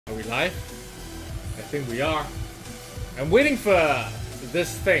Are we live? I think we are. I'm waiting for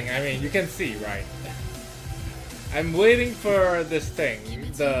this thing. I mean, you can see, right? I'm waiting for this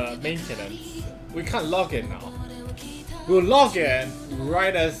thing, the maintenance. We can't log in now. We'll log in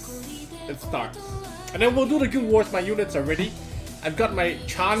right as it starts. And then we'll do the Guild Wars. My units are ready. I've got my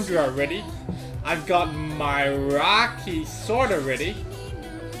Chandra ready. I've got my Raki sorta ready.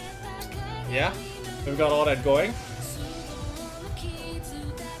 Yeah, we've got all that going.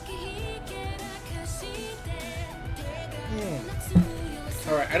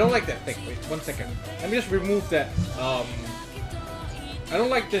 Alright, I don't like that thing. Wait, 1 second. Let me just remove that. I don't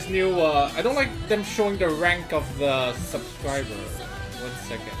like this new, I don't like them showing the rank of the subscriber. 1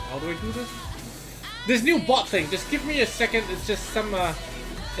 second. How do I do this? This new bot thing, just give me a second. It's just some,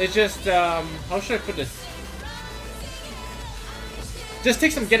 it's just, how should I put this? Just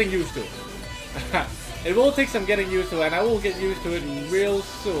take some getting used to. It will take some getting used to, and I will get used to it real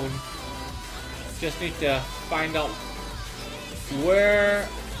soon. Just need to find out where...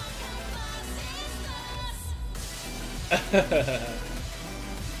 I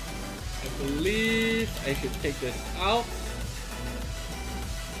believe I should take this out.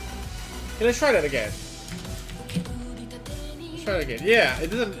 Okay, let's try that again. Let's try it again. Yeah,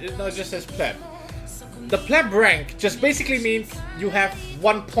 it doesn't. It not just says pleb. The pleb rank just basically means you have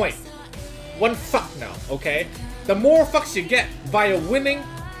 1 point, 1 fuck now. Okay. The more fucks you get via winning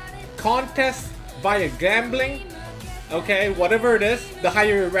contests, via gambling, okay, whatever it is, the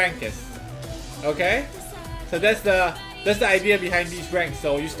higher your rank is. Okay. So that's the idea behind these ranks.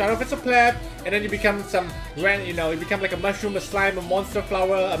 So you start off as a pleb, and then you become some rank, you know, you become like a mushroom, a slime, a monster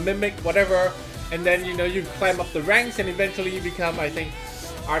flower, a mimic, whatever, and then you know you climb up the ranks, and eventually you become, I think,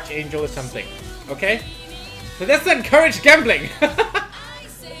 archangel or something. Okay, so that's the encouraged gambling.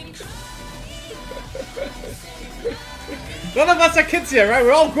 None of us are kids here, right?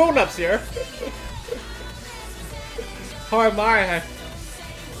 We're all grown-ups here. How am I?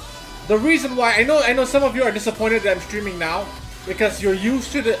 The reason why I know some of you are disappointed that I'm streaming now because you're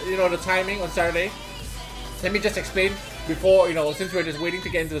used to the the timing on Saturday. Let me just explain before since we're just waiting to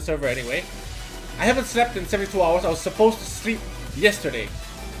get into the server anyway. I haven't slept in 72 hours. I was supposed to sleep yesterday.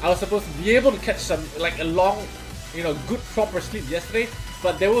 I was supposed to be able to catch some like a long, good proper sleep yesterday,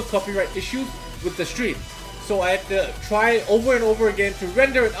 but there were copyright issues with the stream. So I had to try over and over again to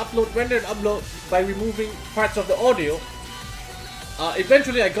render and upload by removing parts of the audio.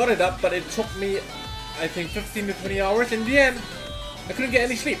 Eventually I got it up, but it took me, I think, 15 to 20 hours. In the end, I couldn't get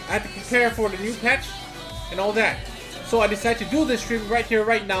any sleep. I had to prepare for the new patch and all that. So I decided to do this stream right here,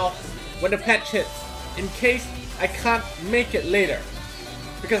 right now, when the patch hits, in case I can't make it later.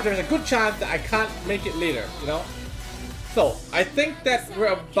 Because there's a good chance that I can't make it later, So, I think that we're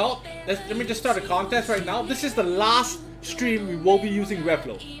about... Let me just start a contest right now. This is the last stream we will be using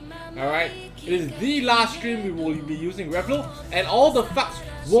Revlo. Alright? It is the last stream we will be using Revlo, and all the fucks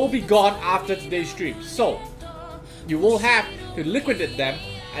will be gone after today's stream. So, you will have to liquidate them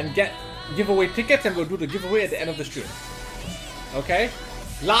and get giveaway tickets, and we'll do the giveaway at the end of the stream. Okay?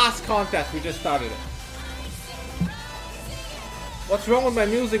 Last contest, we just started it. What's wrong with my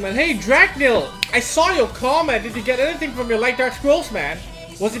music, man? Hey, Dragnil! I saw your comment! Did you get anything from your Light Dark Scrolls, man?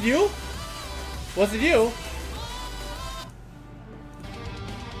 Was it you? Was it you?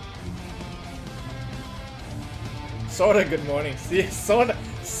 Sorta good morning. See, sorta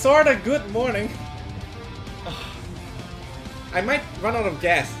good morning. I might run out of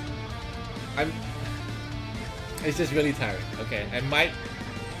gas. It's just really tiring. Okay, I might,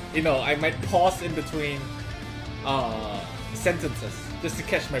 I might pause in between sentences just to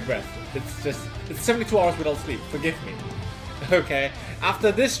catch my breath. It's 72 hours without sleep. Forgive me. Okay.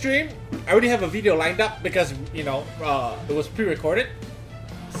 After this stream, I already have a video lined up because it was pre-recorded,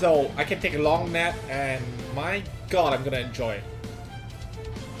 so I can take a long nap, and my God, I'm gonna enjoy it.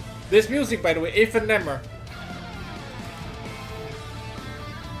 This music, by the way, Ethan Nemmer.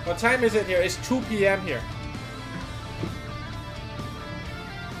 What time is it here? It's 2 PM here.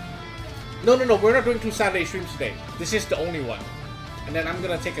 No, we're not doing 2 Saturday streams today. This is the only one. And then I'm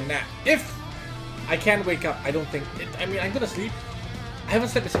gonna take a nap. If I can wake up, I don't think... I'm gonna sleep. I haven't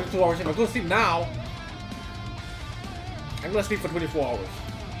slept in 72 hours. If I'm gonna sleep now, I'm gonna sleep for 24 hours.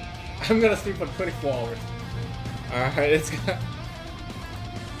 I'm gonna sleep for 24 hours. Alright, it's gonna...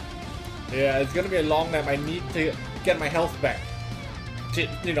 Yeah, it's gonna be a long nap. I need to get my health back.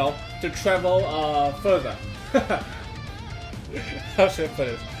 To travel further. How should I put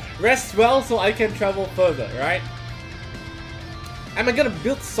it? Rest well so I can travel further, right? Am I gonna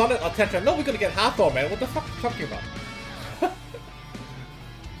build Sonnet or Tetra? No, we're gonna get Hathor, man. What the fuck are you talking about?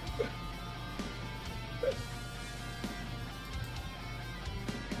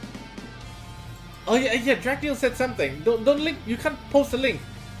 Oh yeah, yeah. Dragneil said something. Don't link. You can't post a link.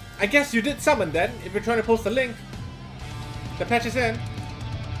 I guess you did summon then. If you're trying to post a link, the patch is in.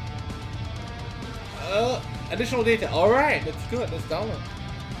 Additional data. All right, that's good. Let's download.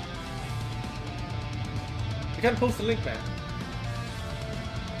 You can't post a link, man.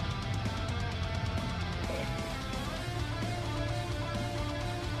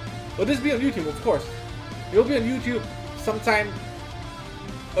 Will this be on YouTube? Of course. It will be on YouTube sometime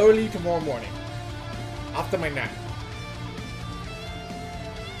early tomorrow morning. After my nap.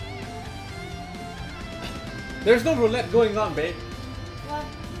 There's no roulette going on, babe.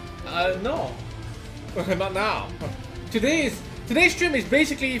 What? No. Not now. Today's stream is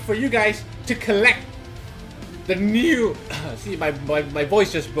basically for you guys to collect the new... See, my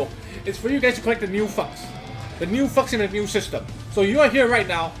voice just broke. It's for you guys to collect the new fucks. The new fucks in the new system. So you are here right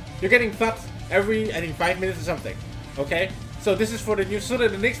now. You're getting fucks every, I think, 5 minutes or something. Okay? So this is for the new... So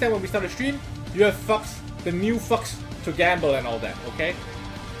that the next time when we start a stream, you have fucks, the new fucks to gamble and all that. Okay?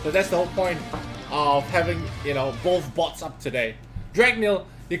 So that's the whole point of having, you know, both bots up today. Dragneil,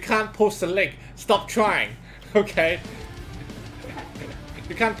 you can't post a link. Stop trying. Okay?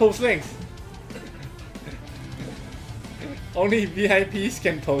 You can't post links. Only VIPs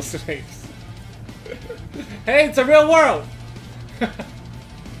can post links. Hey, it's a real world!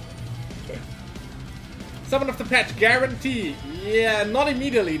 Summon of the patch, guarantee. Yeah, not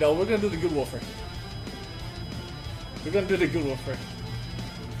immediately though. We're gonna do the good wolf first. We're gonna do the good wolf first.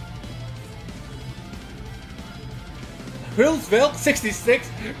 Hillsville 66?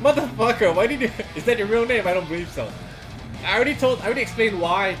 Motherfucker, why did you... Is that your real name? I don't believe so. I already explained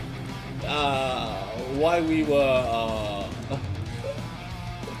why we were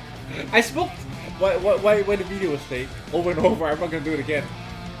I spoke why the video was late over and over. I'm not gonna do it again.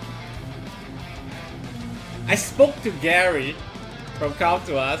 I spoke to Gary from Come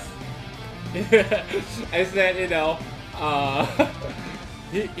to Us. I said, you know,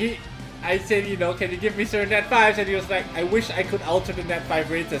 I said, you know, can you give me certain net 5s? And he was like, I wish I could alter the net 5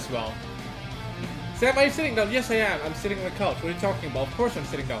 rates as well. Sam, are you sitting down? Yes, I am. I'm sitting on the couch. What are you talking about? Of course I'm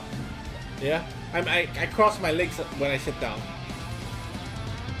sitting down. Yeah? I cross my legs when I sit down.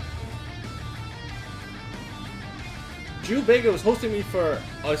 Drew Baker was hosting me for...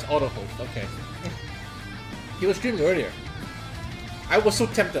 Oh, it's auto-host. Okay. He was streaming earlier. I was so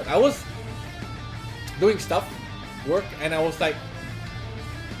tempted. I was doing stuff, work, and I was like...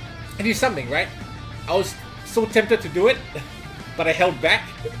 I need something, right? I was so tempted to do it, but I held back.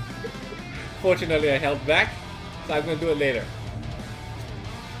 Fortunately, I held back, so I'm gonna do it later.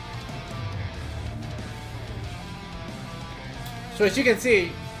 So as you can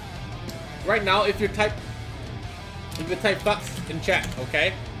see, right now, if you type fucks in chat,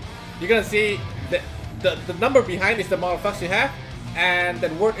 okay, you're gonna see that the number behind is the amount of fucks you have, and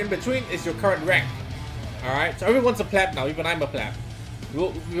the word in between is your current rank. All right, so everyone's a pleb now. Even I'm a pleb.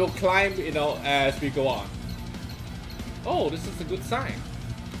 We'll climb, you know, as we go on. Oh, this is a good sign.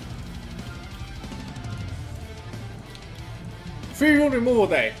 Free rune removal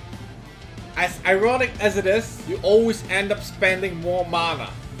day. As ironic as it is, you always end up spending more mana,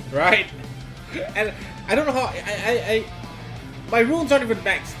 right? And I don't know how my runes aren't even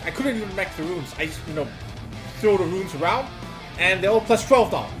maxed. I couldn't even max the runes. I just, you know, throw the runes around, and they're all plus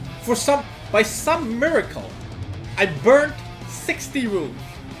 12 now. By some miracle, I burnt 60 runes.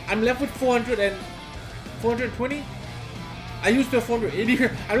 I'm left with 420. I used to have 480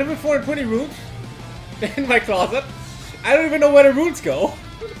 here. I'm left with 420 runes in my closet. I don't even know where the runes go.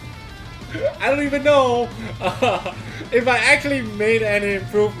 I don't even know if I actually made any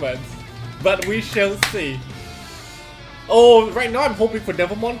improvements, but we shall see. Oh, right now I'm hoping for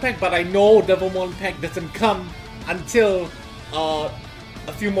Devilmon pack, but I know Devilmon pack doesn't come until a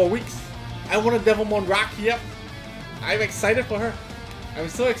few more weeks. I want a Devilmon Rocky up. I'm excited for her. I'm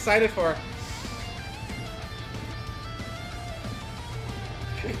so excited for her.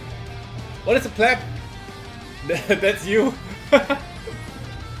 What is a pleb? That's you.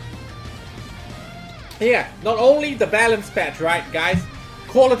 Yeah, not only the balance patch, right, guys?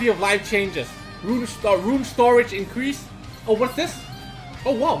 Quality of life changes. Rune storage increase. Oh, what's this?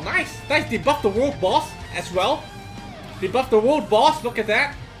 Oh, wow, nice. Nice. They buffed the world boss as well. They buffed the world boss. Look at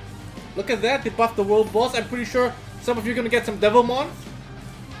that. Look at that. They buffed the world boss. I'm pretty sure some of you are gonna get some Devilmons.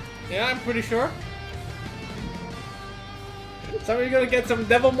 Yeah, I'm pretty sure. Some of you are gonna get some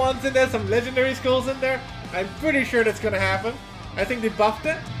Devilmons in there, some legendary skulls in there. I'm pretty sure that's gonna happen. I think they buffed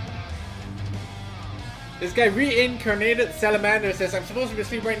it. This guy reincarnated Salamander says, I'm supposed to be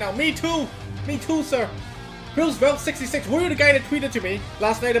asleep right now. Me too! Me too, sir. Roosevelt 66, were you the guy that tweeted to me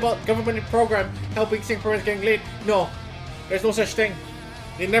last night about government program helping Singaporeans getting late? No, there's no such thing.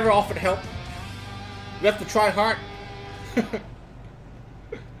 They never offered help. We have to try hard.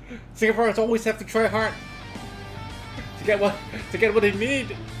 Singaporeans always have to try hard to get what they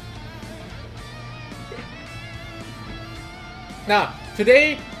need. Now,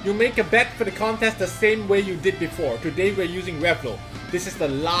 today you make a bet for the contest the same way you did before. Today we're using Revlo. This is the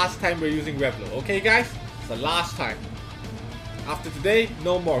last time we're using Revlo. Okay, guys? It's the last time. After today,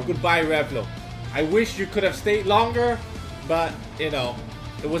 no more. Goodbye, Revlo. I wish you could have stayed longer, but you know,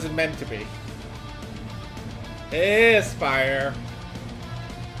 it wasn't meant to be. Hey, Aspire.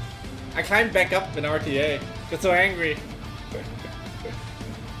 I climbed back up in RTA. Got so angry.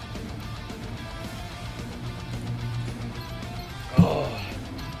 Oh.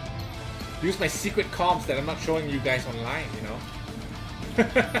 Use my secret comms that I'm not showing you guys online, you know?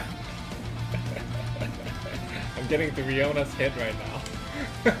 I'm getting to Riona's head right now.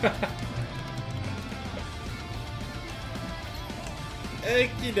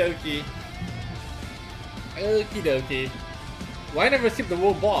 Okie dokie. Okie dokie. Why never skip the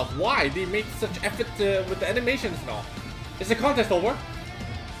world boss? Why? They make such effort with the animations and all. Is the contest over?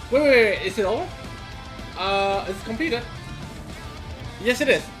 Wait, is it over? It's completed. Yes, it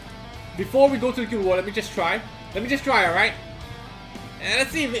is. Before we go to the guild war, let me just try. Alright? And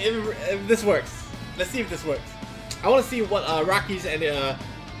let's see if this works. Let's see if this works. I want to see what Raki's and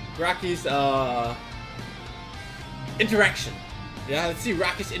Raki's interaction. Yeah, let's see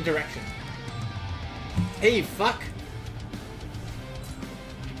Raki's interaction. Hey, fuck.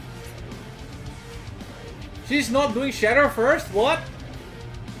 She's not doing Shatter first? What?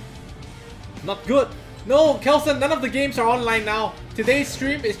 Not good. No, Kelson, none of the games are online now. Today's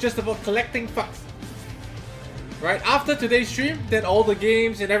stream is just about collecting fucks. Right? After today's stream, then all the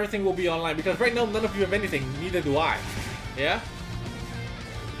games and everything will be online. Because right now, none of you have anything. Neither do I. Yeah?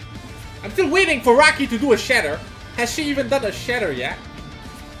 I'm still waiting for Raki to do a Shatter. Has she even done a Shatter yet?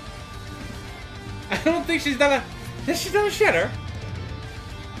 I don't think she's done a... Has she done a Shatter?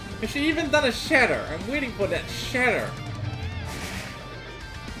 Has she even done a Shatter? I'm waiting for that Shatter.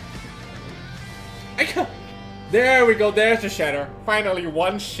 I can't... There we go, there's the Shatter. Finally,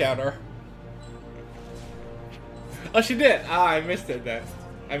 one Shatter. Oh, she did. Ah, I missed it then.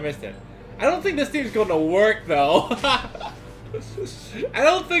 I missed it. I don't think this team's gonna work though. I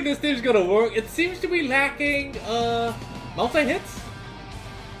don't think this team's gonna work. It seems to be lacking multi-hits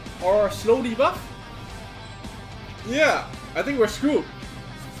or slow debuff. Yeah, I think we're screwed.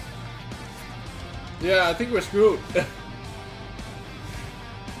 Yeah, I think we're screwed.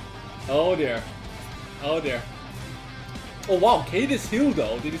 Oh dear. Oh dear. Oh wow, Cadis healed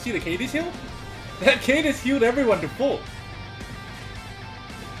though. Did you see the Cadis heal? That Cadis healed everyone to full.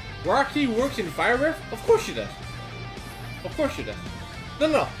 Raki works in Fire Rift? Of course she does. Of course she does.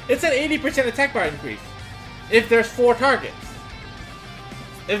 No. It's an 80% attack bar increase. If there's 4 targets.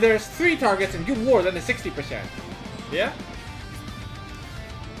 If there's 3 targets in Guild War, then it's 60%. Yeah?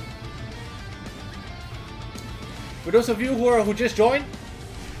 For those of you who just joined,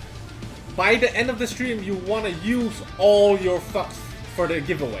 by the end of the stream, you want to use all your fucks for the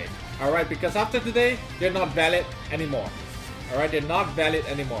giveaway. Alright, because after today, they're not valid anymore. Alright, they're not valid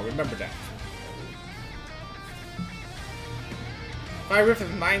anymore. Remember that. Fire Rift has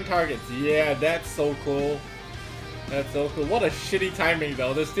 9 targets. Yeah, that's so cool. That's so cool. What a shitty timing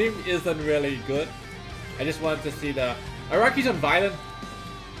though. This team isn't really good. I just wanted to see the... Araki's on Violent.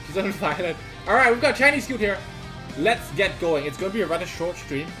 She's on Violent. Alright, we've got Chinese Guild here. Let's get going. It's going to be a rather short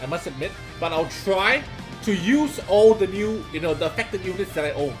stream, I must admit. But I'll try to use all the new, the affected units that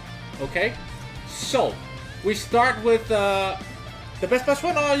I own. Okay? So, we start with the best plus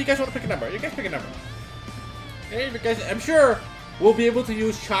one. Oh, you guys want to pick a number? You guys pick a number. Okay, because I'm sure we'll be able to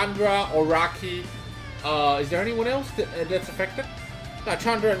use Chandra or Raki. Is there anyone else that's affected? No,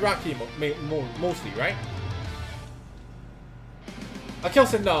 Chandra and Raki mostly, right? Akil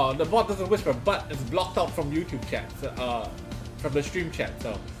said no, the bot doesn't whisper, but it's blocked out from YouTube chat, from the stream chat,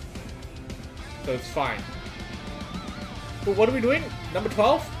 so it's fine. So what are we doing? Number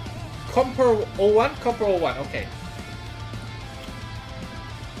 12? Comper 01? Comper 01, okay.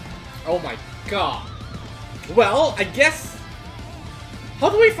 Oh my god. Well, I guess... How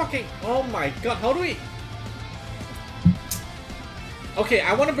do we fucking... Oh my god, how do we... Okay,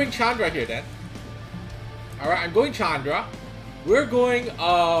 I want to bring Chandra here then. Alright, I'm going Chandra. We're going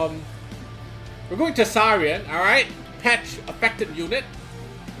Tessarian, alright? Patch affected unit.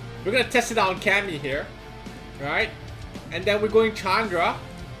 We're gonna test it out on Cammy here. Right? And then we're going Chandra.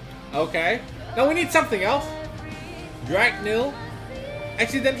 Okay. Now we need something else. Dragnil.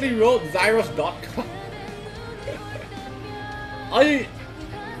 Accidentally wrote Zyros.com.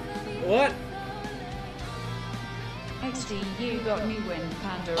 What? XD, you got new wind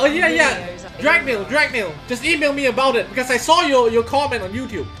panda. Oh yeah. Dragnil. Just email me about it because I saw your comment on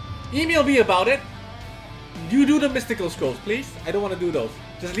YouTube. Email me about it. You do the mystical scrolls, please. I don't want to do those.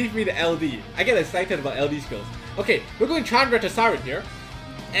 Just leave me the LD. I get excited about LD scrolls. Okay, we're going Chandra to Siren here.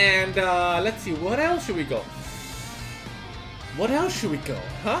 And let's see, what else should we go? What else should we go?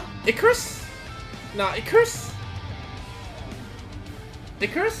 Huh? Icarus? Nah, Icarus?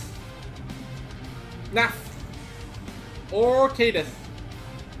 Icarus? Nah. Or Cadus.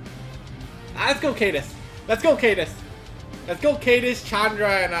 Let's go Cadus. Let's go Cadus. Let's go Cadus, Chandra,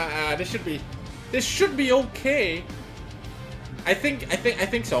 and this should be okay. I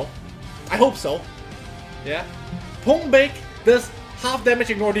think so. I hope so. Yeah. Pongbake does half damage,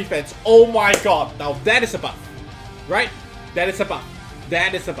 ignore defense. Oh my god. Now that is a buff. Right? That is a buff.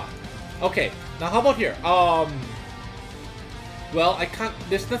 That is a buff. Okay. Now how about here? Well, I can't.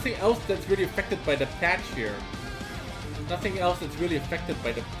 There's nothing else that's really affected by the patch here. Nothing else that's really affected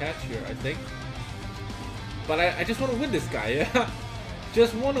by the patch here, I think. But I just want to win this guy, yeah?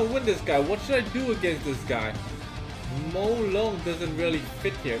 Just want to win this guy. What should I do against this guy? Mo Long doesn't really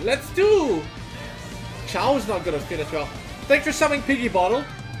fit here. Let's do... Chao is not going to fit as well. Thanks for summoning Piggy Bottle.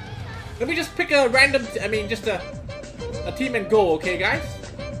 Let me just pick a random... just a team and go, okay, guys?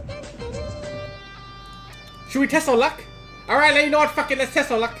 Should we test our luck? Alright, you know what? Fuck it, let's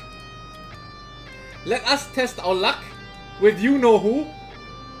test our luck. Let us test our luck with you-know-who.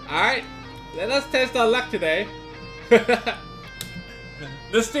 Alright, let us test our luck today.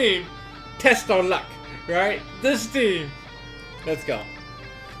 This team, test our luck, right? This team. Let's go.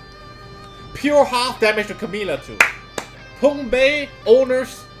 Pure half damage to Camila too. Pongbei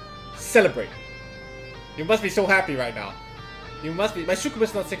owners, celebrate. You must be so happy right now. You must be. My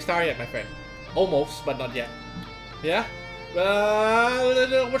Succubus not 6-star yet, my friend. Almost, but not yet. Yeah?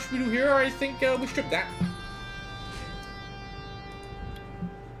 What should we do here? I think we strip that.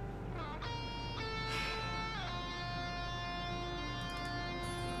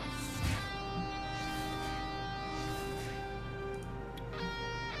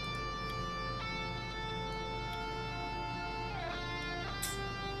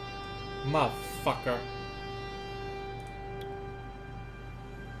 Motherfucker.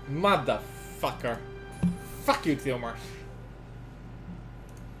 Motherfucker. Fuck you, Theomars.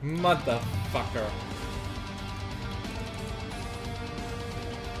 Motherfucker.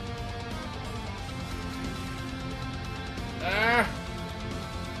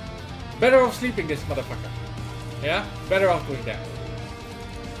 Better off sleeping this motherfucker. Yeah? Better off doing that.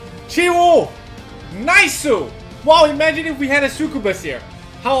 Chiwu! Nice-u! Wow, imagine if we had a Succubus here.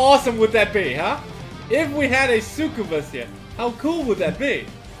 How awesome would that be, huh? If we had a Succubus here, how cool would that be?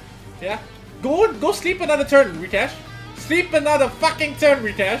 Yeah? Go sleep another turn, Ritesh. Sleep another fucking turn,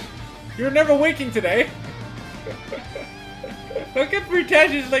 Ritesh. You're never waking today. Look at Ritesh,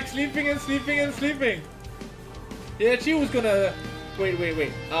 he's like sleeping and sleeping and sleeping. Yeah, she was gonna... Wait.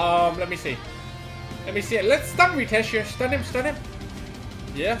 Let me see. Let's stun Ritesh here. Stun him.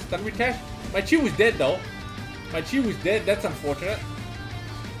 Yeah, stun Ritesh. My Chi was dead though. That's unfortunate.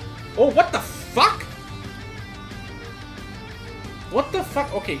 Oh, what the fuck? What the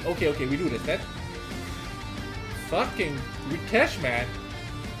fuck? Okay, we do this, man. Fucking Ritesh, man.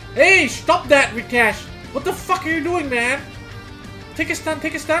 Hey, stop that, Ritesh! What the fuck are you doing, man? Take a stun.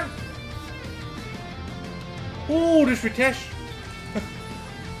 Oh, this Ritesh.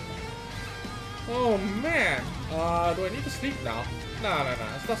 Oh, man. Do I need to sleep now? No,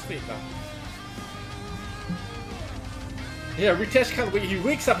 it's not sleep now. Yeah, Ritesh can't wait. He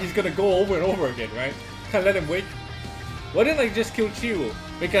wakes up, he's gonna go over and over again, right? Can't let him wake. Why didn't I just kill Chiwu?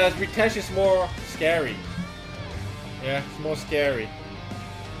 Because Ritesh is more scary. Yeah, it's more scary.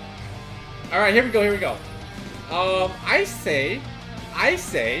 Alright, here we go. I say,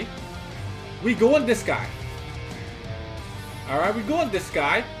 we go on this guy. Alright, we go on this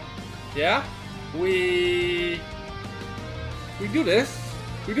guy. Yeah? We do this.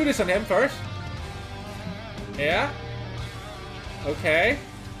 We do this on him first. Yeah? Okay.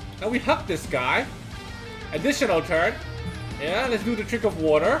 Now we hug this guy. Additional turn. Yeah, let's do the trick of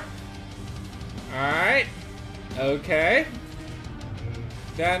water. Alright. Okay.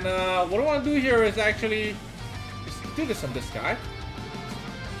 Then, what I want to do here is actually just do this on this guy.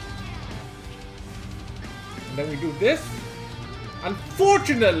 And then we do this.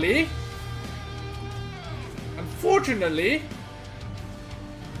 Unfortunately,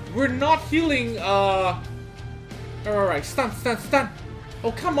 we're not healing, Alright, stun.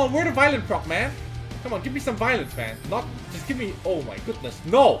 Oh, come on, where the violent proc, man? Come on, give me some violence, man. Not, just give me, oh my goodness,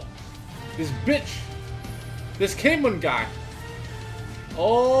 no! This bitch! This Kamen guy!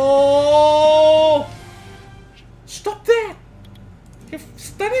 Oh! Stop that! You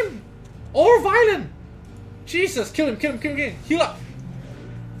stun him! Or violent! Jesus, kill him, kill him, kill him, kill him. Heal up!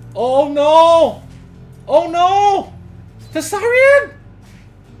 Oh no! Oh no! Thessarian!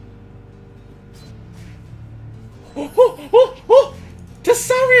 Oh, oh, oh, oh!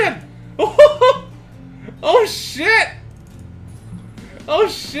 Thessarian! Oh, oh shit! Oh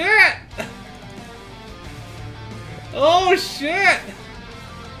shit! Oh shit!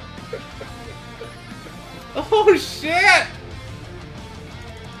 Oh shit!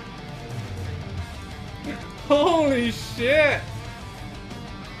 Holy shit!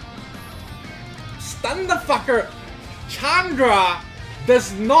 Stun the fucker! Chandra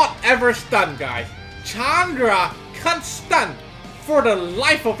does not ever stun, guys. Chandra can't stun for the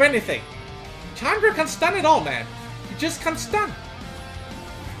life of anything. Chandra can't stun at all, man. He just can't stun.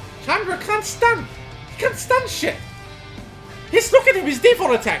 Chandra can't stun. He can't stun shit. Look at him, his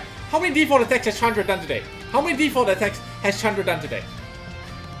default attack. How many default attacks has Chandra done today? How many default attacks has Chandra done today?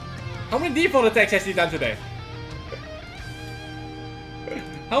 How many default attacks has he done today?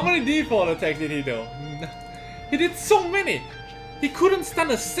 How many default attacks did he do? He did so many. He couldn't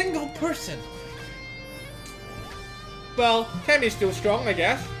stun a single person. Well, Tammy's still strong, I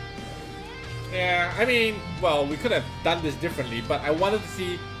guess. Yeah, I mean, well, we could have done this differently, but I wanted to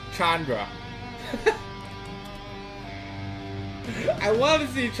see Chandra. I wanted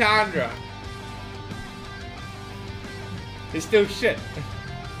to see Chandra. He's still shit.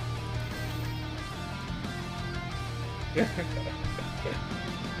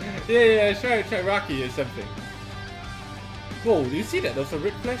 Yeah, try Rocky or something. Whoa, do you see that? There was a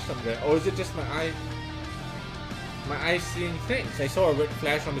red flash somewhere. Or is it just my eye? My eye seeing things. I saw a red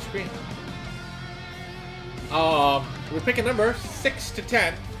flash on the screen. We pick a number, 6 to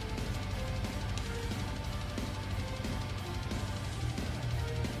 10.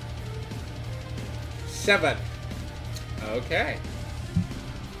 7. Okay.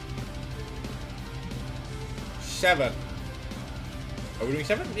 7. Are we doing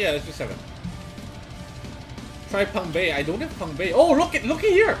 7? Yeah, let's do 7. Try Peng Bei. I don't have Peng Bei. Oh, look at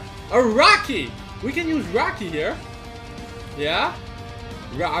here. A Rocky. We can use Rocky here. Yeah.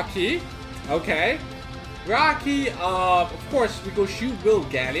 Rocky. Okay. Rocky. Of course, we go Shoot Will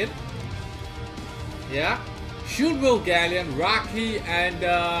Galleon. Yeah. Shoot Will Galleon, Rocky, and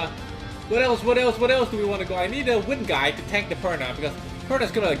what else? What else do we want to go? I need a wind guy to tank the Perna because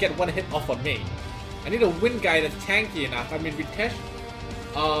Perna's gonna get one hit off on me. I need a wind guy that's tanky enough. I mean, Ritesh.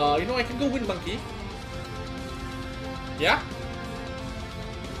 You know, I can go Wind Monkey. Yeah.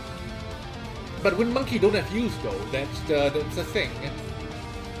 But Wind Monkey don't have use though. That's the thing.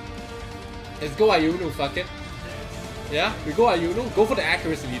 Let's go Ayunu, fuck it. Yeah, we go Ayunu. Go for the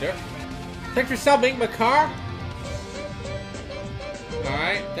accuracy leader. Thanks for subbing, Makar.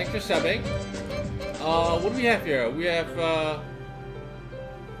 Alright, thanks for subbing. What do we have here? We have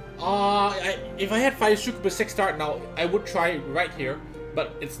if I had Fire Sukuba 6 start now, I would try right here.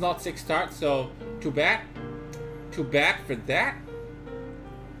 But it's not 6 start, so too bad. Too bad for that.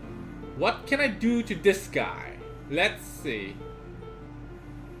 What can I do to this guy? Let's see.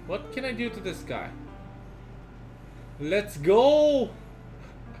 What can I do to this guy? Let's go!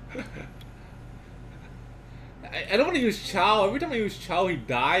 I don't want to use Chow. Every time I use Chow, he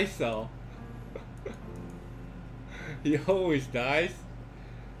dies, so... he always dies.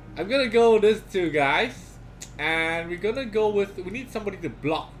 I'm gonna go with these two guys. And we're gonna go with... we need somebody to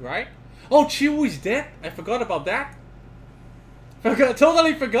block, right? Oh, Chiwu is dead? I forgot about that.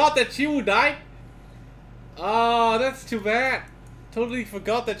 Totally forgot that Chiwu died. Oh, that's too bad. Totally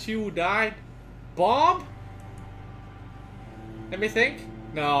forgot that Chiwu died. Bomb? Let me think.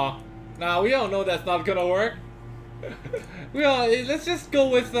 No. No, we all know that's not gonna work. We all... let's just go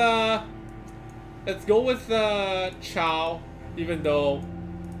with... let's go with Chow. Even though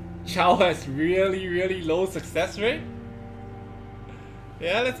Chow has really low success rate.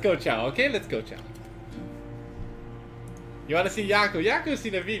 Yeah, let's go Chow. Okay, let's go Chow. You wanna see Yaku? Yaku's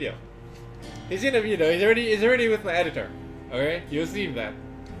in the video. He's in the video. He's already with my editor. Okay, you'll see him then.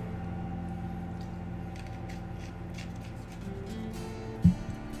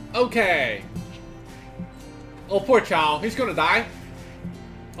 Okay. Oh, poor Chow. He's gonna die.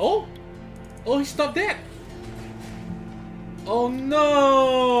 Oh? Oh, he's not dead. Oh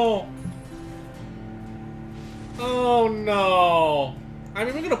no! Oh no! I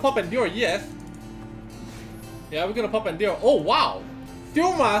mean, we're gonna pop Endure, yes. Yeah, we're gonna pop Endure. Oh wow!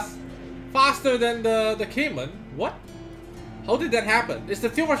 Thilmas faster than the Cayman. What? How did that happen? Is the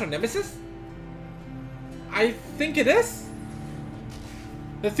Thilmas on Nemesis? I think it is.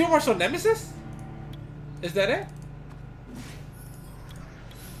 The Thilmas on Nemesis? Is that it?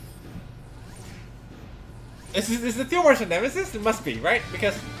 Is the Theomars a nemesis? It must be, right?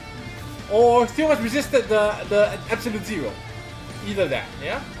 Because... Or Theomars resisted the Absolute Zero. Either that,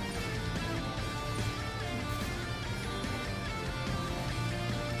 yeah?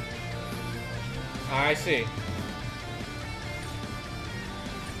 I see.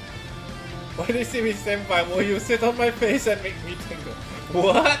 YDCB Senpai, will you sit on my face and make me tingle?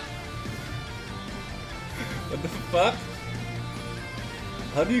 What? What the fuck?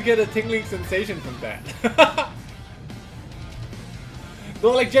 How do you get a tingling sensation from that?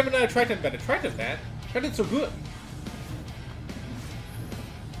 No, like Gemini or Triton better. Triton, man. Triton's so good.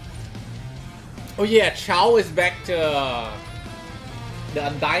 Oh yeah, Chao is back to the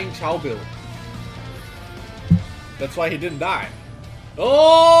Undying Chao build. That's why he didn't die.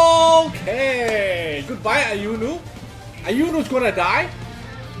 Okay! Goodbye, Ayunu. Ayunu's gonna die?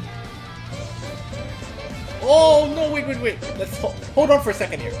 Oh, no, wait. Let's hold on for a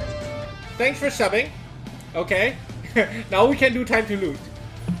second here. Thanks for subbing. Okay. Now we can do time to loot.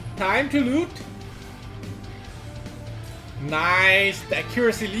 Time to loot. Nice. The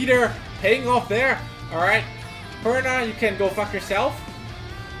accuracy leader paying off there. Alright. Perna, you can go fuck yourself.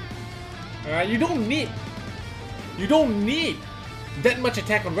 Alright, you don't need that much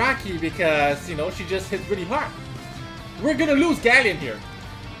attack on Raki because, you know, she just hits really hard. We're gonna lose Galleon here.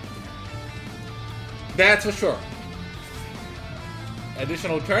 That's for sure.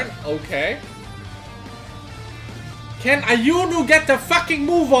 Additional turn, okay. Can Ayunu get the fucking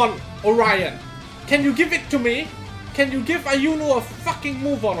move on Orion? Can you give it to me? Can you give Ayunu a fucking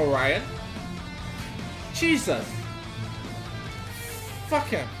move on Orion? Jesus. Fuck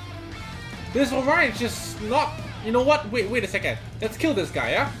him. This Orion's just not... You know what? Wait a second. Let's kill this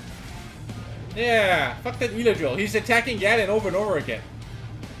guy, yeah? Yeah, fuck that Wheeler drill. He's attacking Galleon over and over again.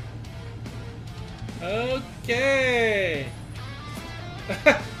 Okay.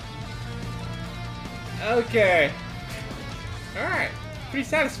 Okay. Alright. Pretty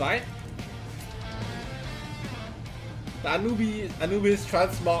satisfied. The Anubis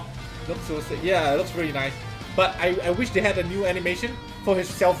transmog looks so sick. Yeah, it looks really nice. But I wish they had a new animation for his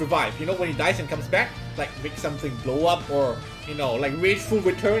self-revive. You know, when he dies and comes back? Like, make something blow up or, you know, like rageful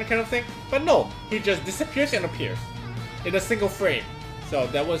return kind of thing. But no, he just disappears and appears in a single frame. So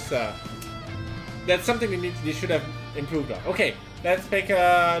that was, that's something they should have improved on. Okay, let's make,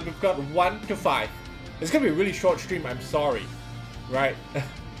 we've got 1 to 5. It's gonna be a really short stream, I'm sorry. Right? It's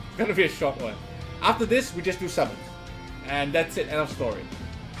gonna be a short one. After this, we just do summons. And that's it, end of story.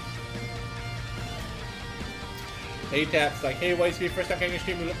 Hey taps like, hey YDCB, first time getting a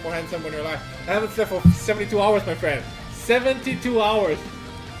stream, you look more handsome when you're alive. I haven't slept for 72 hours, my friend. 72 hours.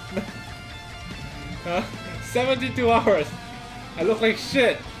 72 hours. I look like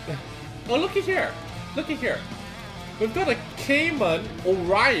shit. Oh, looky here. Looky here. We've got a Cayman,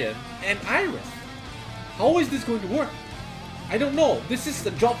 Orion, and Iris. How is this going to work? I don't know. This is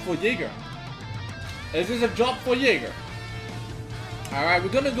a job for Jaeger. This is a job for Jaeger. Alright, we're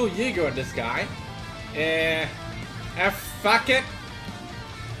gonna go Jaeger on this guy. Fuck it.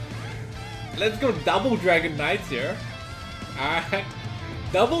 Let's go double Dragon Knights here. Alright.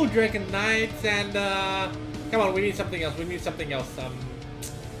 Double Dragon Knights and come on, we need something else. We need something else.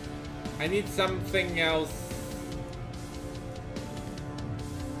 I need something else.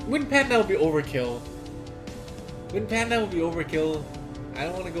 Wind Panda will be overkill. Wind Panda will be overkill. I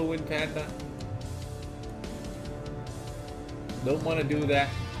don't want to go Wind Panda. Don't want to do that.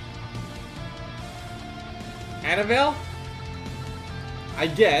 Annabelle? I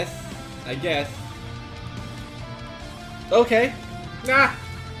guess. Okay. Nah.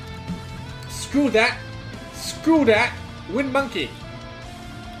 Screw that. Screw that. Wind Monkey.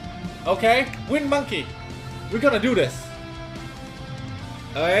 Okay? Wind Monkey. We're gonna do this.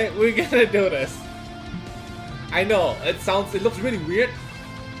 Alright? We're gonna do this. I know. It looks really weird.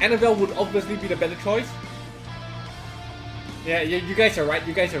 Annabelle would obviously be the better choice. Yeah, you guys are right.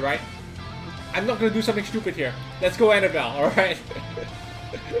 You guys are right. I'm not gonna do something stupid here. Let's go Annabelle, alright?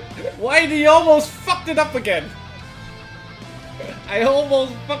 Why did he almost fucked it up again? I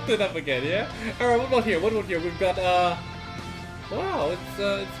almost fucked it up again, yeah? Alright, what about here? What about here? We've got wow, it's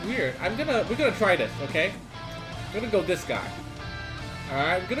weird. We're gonna try this, okay? I'm gonna go this guy.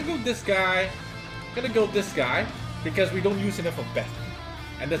 Alright, I'm gonna go this guy. I'm gonna go this guy. Because we don't use enough of Beth.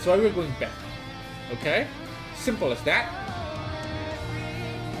 And that's why we're going Beth. Okay? Simple as that.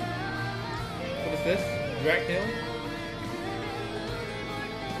 What is this? Drag tail?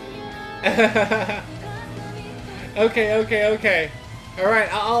 Okay. Alright,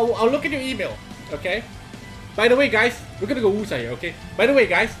 I'll look at your email. Okay? By the way, guys, we're gonna go Wusa here, okay? By the way,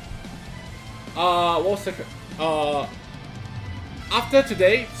 guys, what was the... after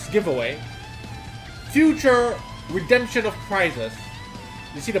today's giveaway, future redemption of prizes.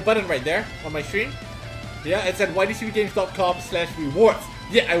 You see the button right there on my stream? Yeah, it's at ydcbgames.com/rewards.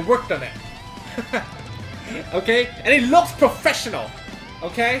 Yeah, I worked on it. Okay? And it looks professional.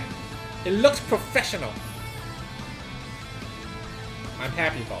 Okay? It looks professional. I'm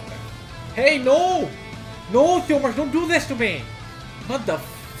happy about that. Hey, no! No, Theomar, don't do this to me!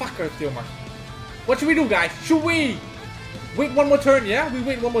 Motherfucker, Theomar. What should we do, guys? Should we wait one more turn, yeah? We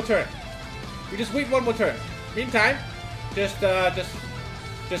wait one more turn. We just wait one more turn. Meantime, just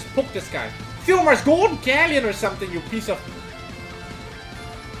poke this guy. Theomar's gold galleon or something, you piece of...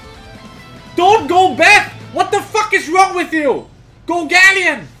 Don't go Beth! What the fuck is wrong with you? Go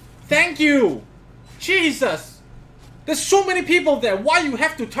galleon! Thank you! Jesus! There's so many people there. Why you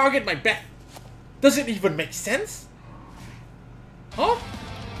have to target my Beth? Does it even make sense? Huh?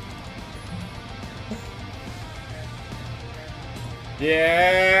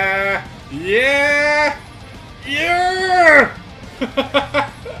 Yeah! Yeah! Yeah!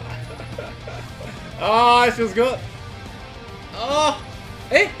 Oh, it feels good. Oh!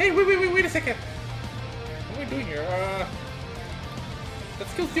 Hey, wait a second. What are we doing here?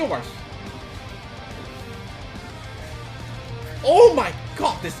 Let's kill Theomars. Oh my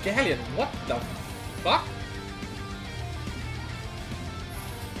god, this galleon! What the fuck?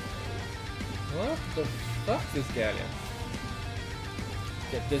 What the fuck, this galleon?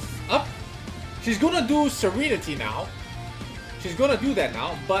 Get this up. She's gonna do Serenity now. She's gonna do that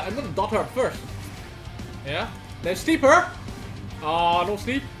now, but I'm gonna dot her up first. Yeah? Then sleep her. Oh, no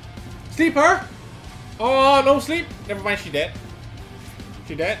sleep. Sleep her. Oh, no sleep. Never mind, she dead.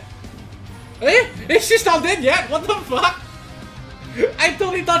 She dead. Hey, she's not dead yet. What the fuck? I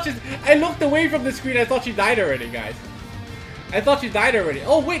totally thought I looked away from the screen. I thought she died already, guys. I thought she died already.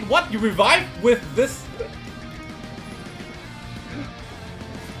 Oh, wait, what? You revived with this?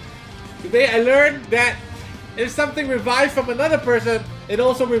 Today I learned that if something revives from another person, it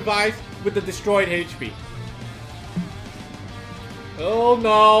also revives with the destroyed HP. Oh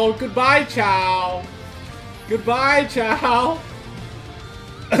no. Goodbye, Chow. Goodbye, Chow.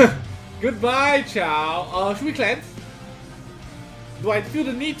 Goodbye, Chow. Should we cleanse? Do I feel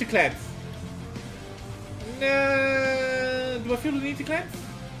the need to cleanse? Nah. Do I feel the need to cleanse?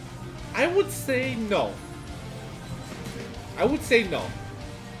 I would say no. I would say no.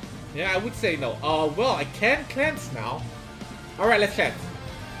 Yeah, I would say no. Well, I can cleanse now. Alright, let's cleanse.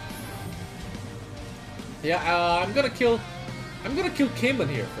 Yeah, I'm gonna kill Cayman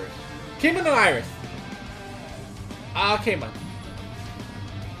here first. Cayman or Iris? Cayman.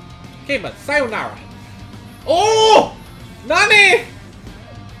 Cayman, sayonara. Oh! Nani!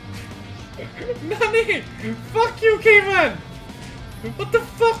 Nani! Fuck you, Cayman! What the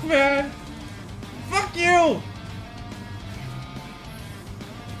fuck, man? Fuck you!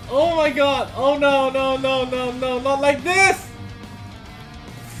 Oh my god! Oh no, no, no, no, no, not like this!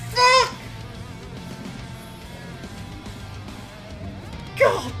 Fuck!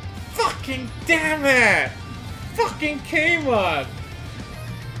 God fucking damn it! Fucking Cayman!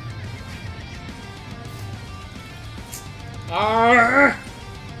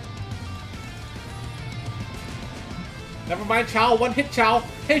 Never mind, Chow. One hit, Chow.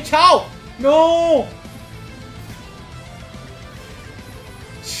 Hey, Chow! No!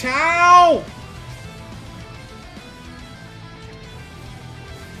 Chow!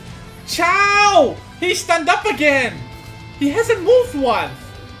 Chow! He stand up again! He hasn't moved once!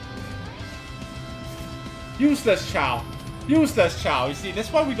 Useless Chow. Useless Chow. You see,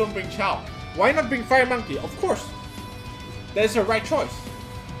 that's why we don't bring Chow. Why not bring Fire Monkey? Of course. That is the right choice.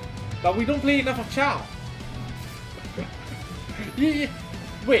 But we don't play enough of Chow.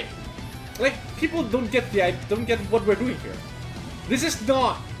 Wait. Like, people don't get what we're doing here. This is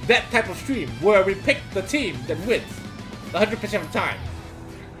not that type of stream where we pick the team that wins 100% of the time.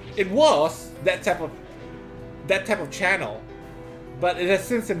 It was that type of channel, but it has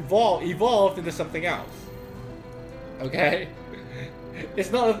since evolved into something else. Okay,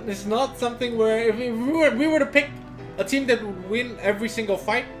 it's not something where if we were to pick a team that would win every single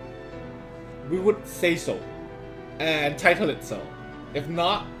fight, we would say so and title it so. If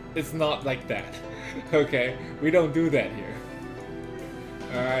not, it's not like that. Okay, we don't do that here.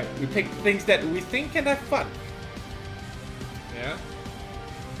 Alright, we pick things that we think can have fun. Yeah?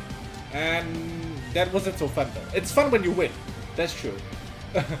 And that wasn't so fun though. It's fun when you win. That's true.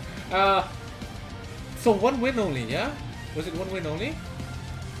 So one win only, yeah? Was it one win only?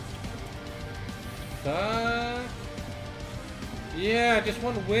 Yeah, just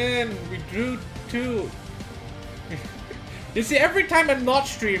one win. We drew 2. You see, every time I'm not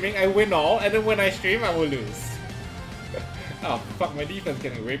streaming, I win all, and then when I stream, I will lose. Oh, fuck, my defense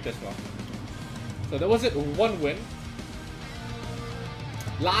getting raped as well. So that was it, 1 win.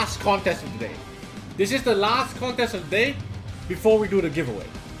 Last contest of the day. This is the last contest of the day before we do the giveaway.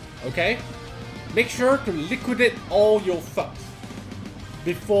 Okay? Make sure to liquidate all your fucks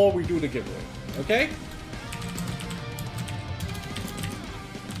before we do the giveaway. Okay?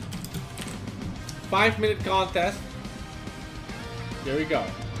 Five-minute contest. Here we go.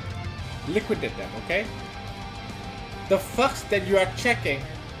 Liquidate them, okay? The fucks that you are checking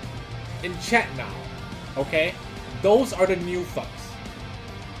in chat now, okay? Those are the new fucks.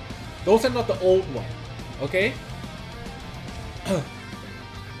 Those are not the old ones, okay?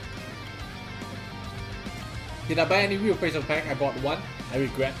 Did I buy any real appraisal pack? I bought one. I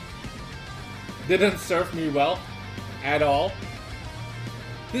regret. Didn't serve me well at all.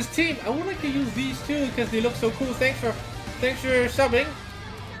 This team, I would like to use these too because they look so cool. Thanks for subbing.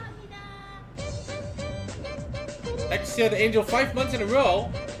 Exia the Angel 5 months in a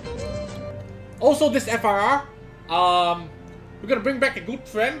row. Also, this FRR, we're gonna bring back a good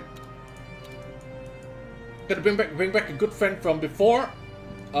friend. Gonna bring back a good friend from before.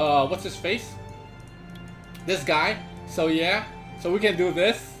 What's his face? This guy. So yeah, so we can do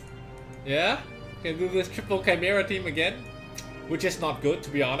this. Yeah, we can do this triple Chimera team again, which is not good to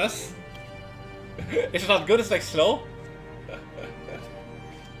be honest. It's not good. It's like slow.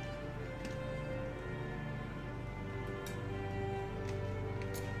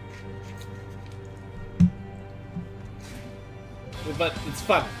 But it's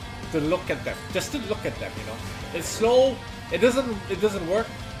fun to look at them. Just to look at them, you know. It's slow. It doesn't work.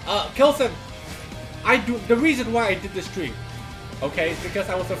 Kelson, the reason why I did this stream, okay, is because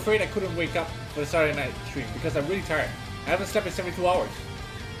I was afraid I couldn't wake up for the Saturday night stream because I'm really tired. I haven't slept in 72 hours.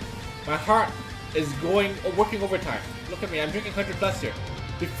 My heart is working overtime. Look at me, I'm drinking 100 plus here.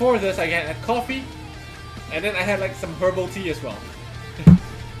 Before this, I had coffee, and then I had like some herbal tea as well.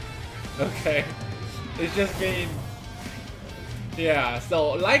 Okay, it's just been. Yeah,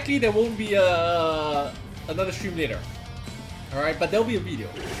 so likely there won't be another stream later. Alright, but there'll be a video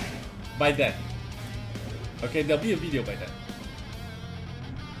by then. Okay, there'll be a video by then.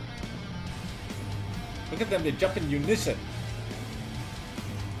 Look at them, they jump in unison.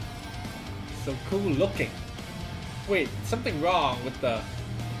 So cool looking. Wait, something wrong with the...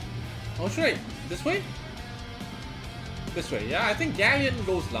 Oh, should I? This way? This way, yeah, I think Galleon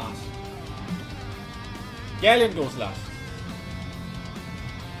goes last. Galleon goes last.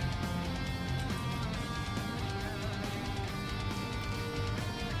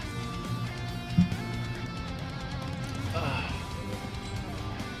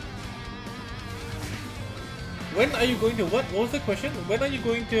 When are you going to what? What was the question? When are you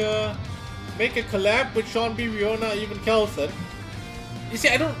going to make a collab with Sean B, Riona, even Kelson? You see,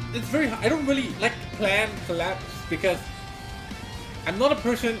 I don't really like to plan collabs because I'm not a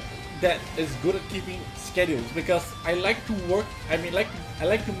person that is good at keeping schedules because I like to work. I mean, I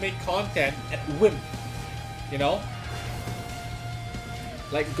like to make content at whim. You know,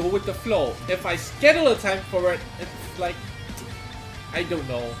 like go with the flow. If I schedule a time for it, it's like I don't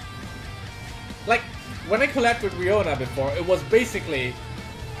know. Like. When I collabed with Riona before, it was basically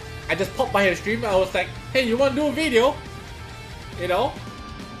I just popped by her stream. I was like, "Hey, you want to do a video?" You know,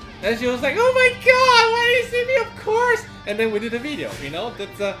 and she was like, "Oh my god, why did you see me? Of course!" And then we did a video. You know,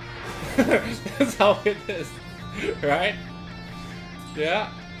 that's that's how it is, right?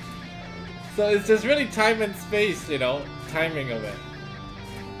 Yeah. So it's just really time and space, you know, timing of it.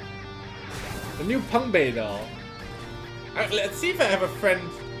 The new Pungbei though. Let's see if I have a friend.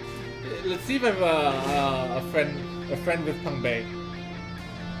 Let's see if I have a friend with Pungbei.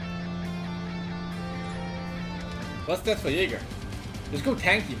 What's that for Jaeger? Just go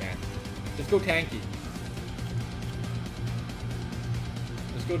tanky, man. Just go tanky.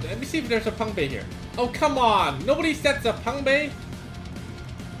 Let's go. Let me see if there's a Pungbei here. Oh come on! Nobody sets a Pungbei.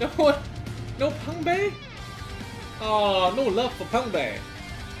 No one. No Pungbei. Oh, no love for Pungbei.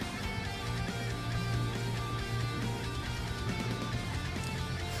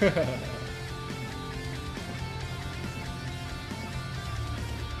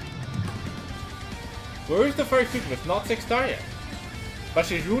 Where is the first weakness? Not 6-star yet. But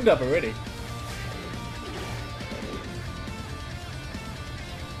she's ruined up already.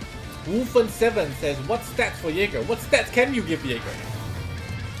 Wolfen7 says, what stats for Jaeger? What stats can you give Jaeger?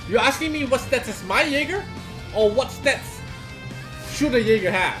 You're asking me what stats is my Jaeger? Or what stats should a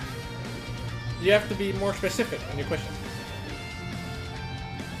Jaeger have? You have to be more specific on your question.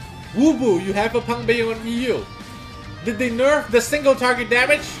 Woobo, you have a Pungbei on EU. Did they nerf the single target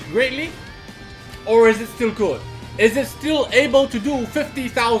damage greatly? Or is it still good? Is it still able to do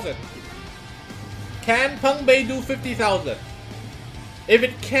 50,000? Can Pungbei do 50,000? If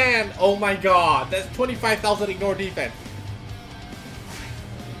it can, oh my god, that's 25,000 ignore defense.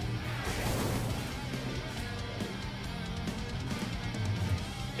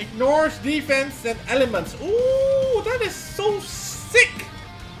 Ignores defense and elements. Ooh, that is so sick.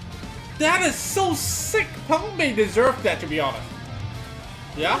 That is so sick. Pangmei deserved that, to be honest.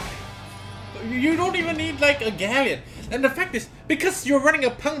 Yeah? You don't even need like a galleon. And the fact is, because you're running a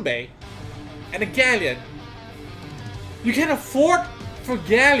Pangmei and a galleon, you can afford for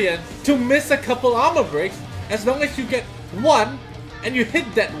galleon to miss a couple armor breaks as long as you get one and you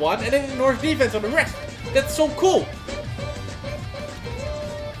hit that one and then ignores defense on the rest. That's so cool.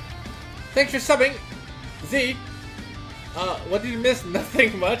 Thanks for subbing, Z. What did you miss?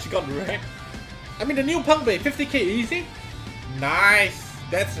 Nothing much. Got wrecked. I mean, the new Pangmei, 50k easy. Nice.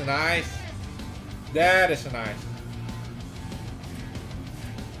 That's nice. That is nice.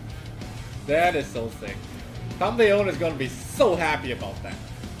 That is so sick. Pangmei owner is gonna be so happy about that.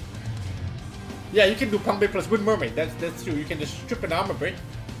 Yeah, you can do Pangmei plus Wind Mermaid. That's true. You can just strip an armor break,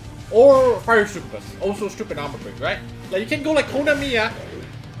 or Fire Succubus. Also strip an armor break, right? Like you can go like Konamiya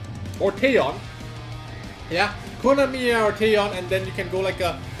or Taeyeon. Yeah, Konamiya or Taeyeon, and then you can go like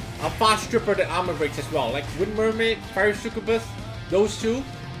a fast stripper that armor breaks as well. Like Wind Mermaid, Fire Succubus, those two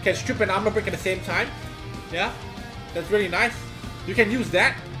can strip an armor break at the same time. Yeah, that's really nice. You can use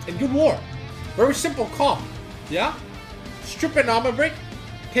that in Good War. Very simple comp. Yeah, strip an armor break.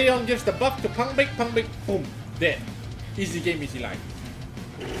 Taeyeon gives the buff to Pangmei, boom, dead. Easy game, easy life.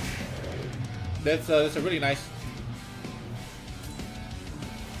 That's a really nice.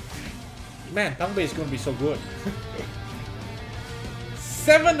 Man, Pangmei is gonna be so good.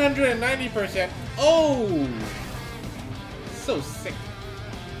 790%. Oh, so sick.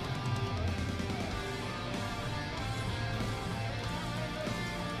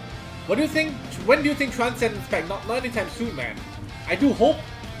 What do you think? When do you think Transcendence back? Not anytime soon, man. I do hope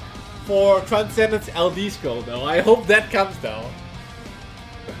for Transcendence LD scroll though. I hope that comes though.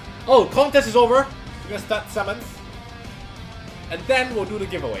 Oh, contest is over. We're gonna start summons, and then we'll do the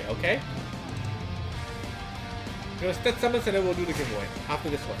giveaway. Okay? We're gonna start summons and then we'll do the giveaway after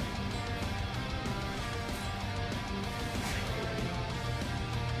this one.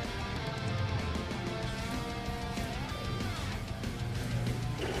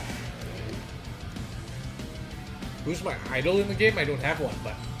 Who's my idol in the game? I don't have one,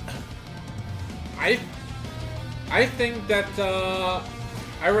 but I think that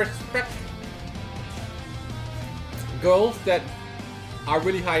I respect girls that are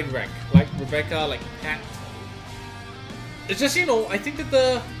really high in rank, like Rebecca, like Pat. It's just, you know, I think that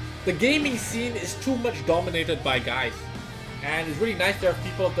the gaming scene is too much dominated by guys, and it's really nice to have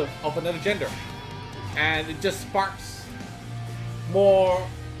people of another gender, and it just sparks more,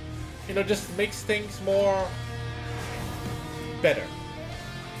 you know, just makes things more better.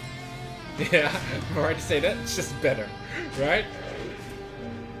 Yeah, I'm right to say that. It's just better, right?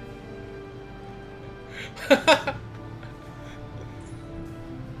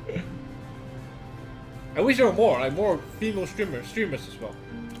 I wish there were more, like more female streamers as well.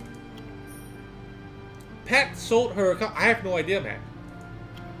 Pat sold her account. I have no idea, man.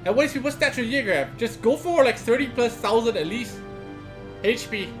 And what stats should you grab? Just go for like 30,000+ at least.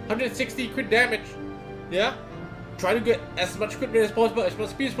 HP, 160 crit damage. Yeah. Try to get as much crit rate as possible, as much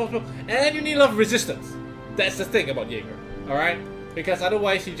speed as possible, and you need a lot of resistance. That's the thing about Jaeger, alright? Because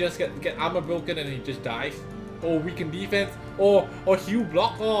otherwise you just get armor broken and he just dies. Or weaken defense, or heal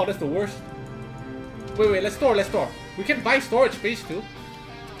block. Oh, that's the worst. Wait, let's store. We can buy storage space too.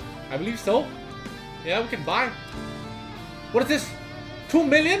 I believe so. Yeah, we can buy. What is this? 2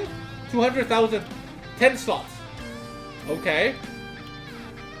 million? 200,000. 10 slots. Okay.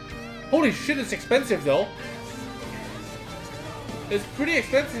 Holy shit, it's expensive though. It's pretty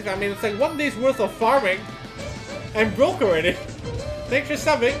expensive. I mean, it's like 1 day's worth of farming. I'm broke already. Thanks for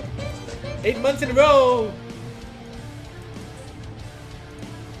subbing. 8 months in a row.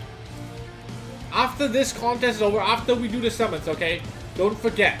 After this contest is over, after we do the summons, okay? Don't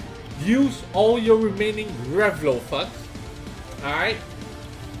forget, use all your remaining Revlo fucks. Alright?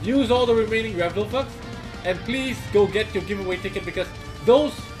 Use all the remaining Revlo fucks. And please go get your giveaway ticket because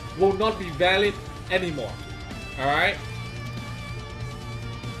those will not be valid anymore. Alright?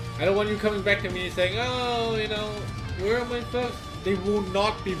 I don't want you coming back to me saying, oh, you know, where are my fucks? They will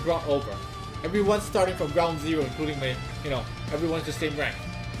not be brought over. Everyone's starting from ground zero, including my, you know, everyone's the same rank.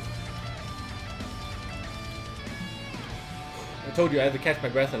 I told you I had to catch my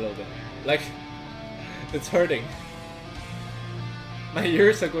breath a little bit. Like, it's hurting. My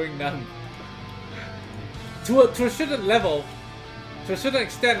ears are going numb. To a certain level, to a certain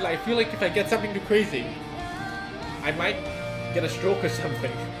extent, like, I feel like if I get something too crazy, I might get a stroke or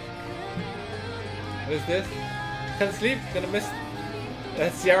something. What is this? Can't sleep, gonna miss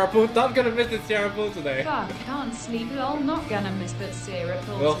that Sierra Pool. Not gonna miss the Sierra Pool today. Fuck, can't sleep, lol, not gonna miss that Sierra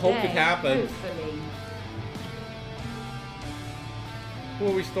Pool We'll today. hope it happens. Hopefully. Who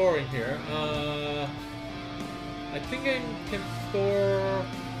are we storing here? I think I can store...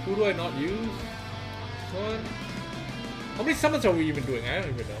 Who do I not use? One. How many summons are we even doing? I don't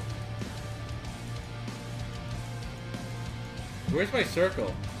even know. Where's my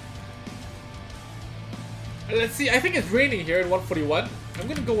circle? Let's see, I think it's raining here at 141. I'm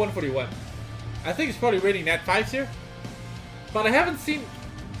gonna go 141. I think it's probably raining Nat 5s here. But I haven't seen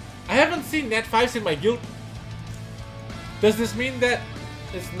Nat 5s in my guild. Does this mean that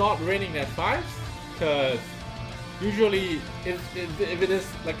it's not raining Nat 5s? Because usually if it is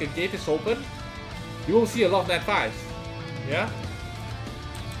like a gate is open, you won't see a lot of Nat 5s. Yeah?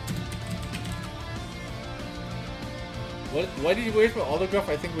 What? Why did you waste my autograph?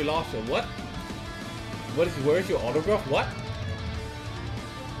 I think we lost it. What? Where's your autograph? What?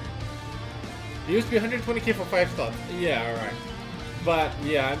 It used to be 120k for 5 slots. Yeah, alright. But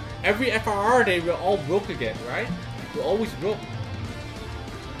yeah, every FRR day we're all broke again, right? We're always broke.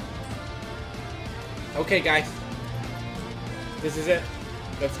 Okay guys. This is it.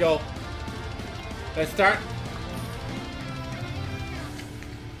 Let's go. Let's start.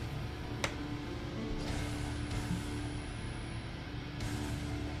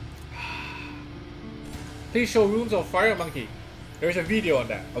 Please show rooms of Fire Monkey. There's a video on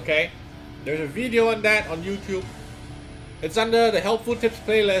that, okay? There's a video on that on YouTube. It's under the Helpful Tips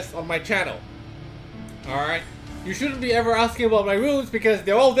playlist on my channel. Alright? You shouldn't be ever asking about my runes because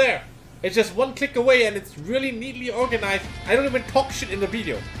they're all there. It's just one click away and it's really neatly organized. I don't even talk shit in the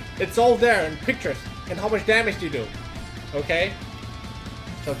video. It's all there in pictures and how much damage you do. Okay?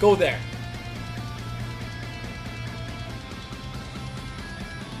 So go there.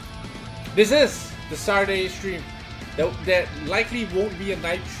 This is the Saturday stream. That likely won't be a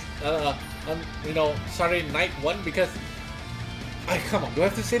night, you know, Saturday night one because, come on, do I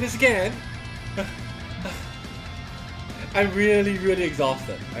have to say this again? I'm really, really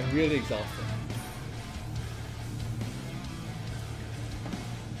exhausted. I'm really exhausted.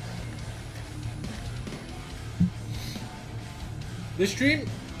 This stream,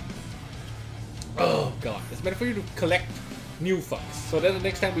 oh god, it's meant for you to collect new fucks. So then the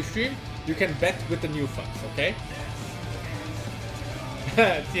next time we stream, you can bet with the new fucks, okay?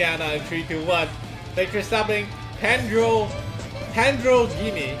 Tiana in 3, 2, 1. Thanks for subbing. Pandro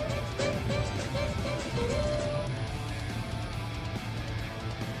Guinea.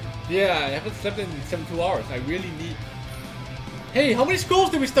 Yeah, I haven't slept in 72 hours. I really need... Hey, how many scrolls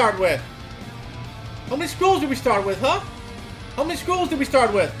did we start with? How many scrolls did we start with, huh? How many scrolls did we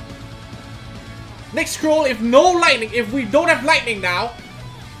start with? Next scroll, if no lightning, if we don't have lightning now.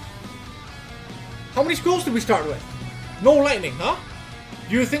 How many scrolls did we start with? No lightning, huh?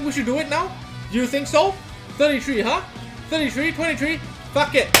 Do you think we should do it now? Do you think so? 33, huh? 33, 23,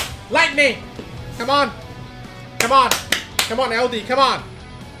 fuck it. Lightning! Come on. Come on. Come on, LD, come on.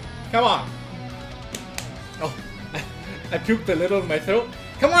 Come on. Oh, I puked a little in my throat.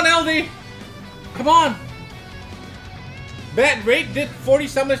 Come on, LD. Come on. Bad rate did 40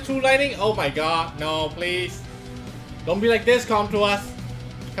 summons, 2 lightning. Oh my god, no, please. Don't be like this, come to us.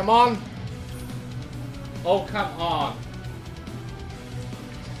 Come on. Oh, come on.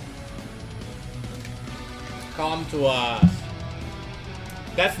 Come to us.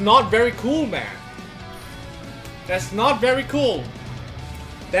 That's not very cool, man. That's not very cool.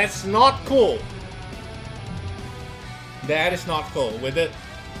 That's not cool. That is not cool. With it,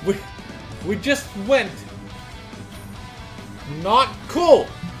 we just went. Not cool.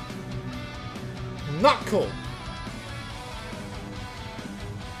 Not cool.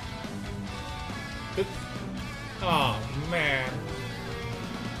 Oh man.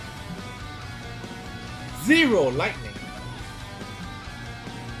 0 lightning.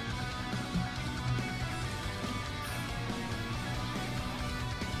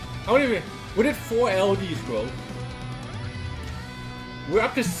 How many? We did 4 LDs, bro. We're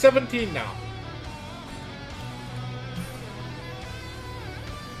up to 17 now.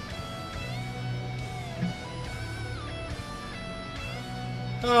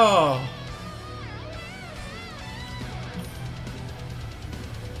 Oh.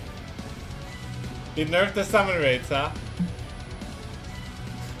 They nerfed the summon rates, huh?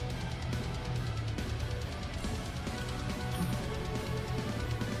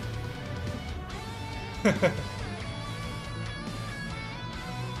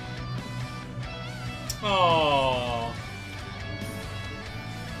 Oh,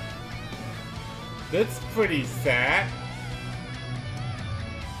 that's pretty sad.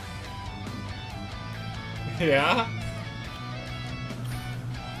 Yeah?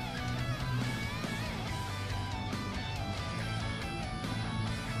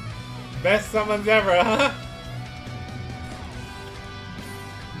 Best summons ever, huh?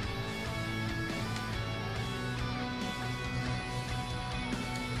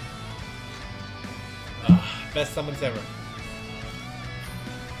 Best summons ever.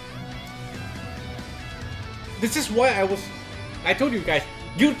 This is why I told you guys,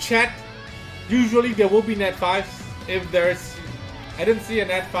 you chat, usually there will be net 5s. If there's, I didn't see a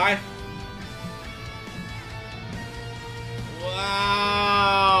net 5.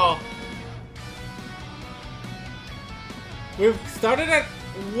 Wow. We've started at,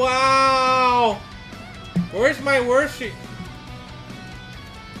 wow. Where's my worksheet?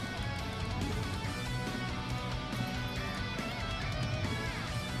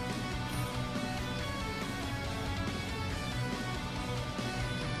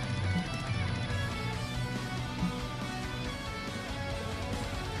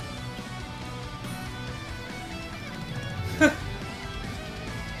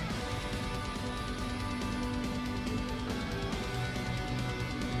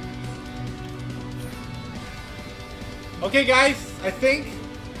 Okay guys, I think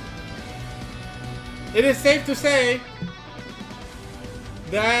it is safe to say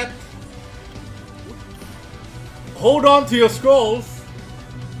that hold on to your scrolls.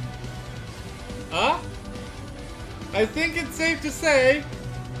 Huh? I think it's safe to say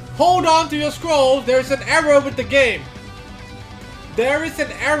hold on to your scrolls. There's an error with the game. There is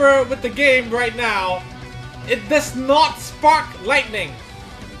an error with the game right now. It does not spark lightning.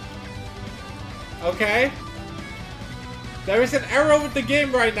 Okay? There is an error with the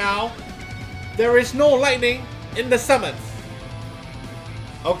game right now. There is no lightning in the summons.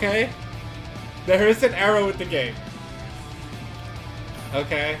 Okay? There is an error with the game.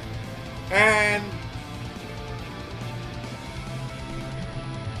 Okay? And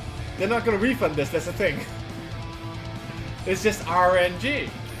they're not gonna refund this, that's the thing. It's just RNG.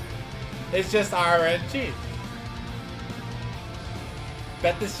 It's just RNG.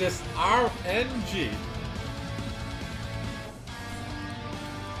 That is just RNG.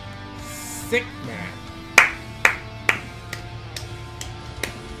 Sick, man.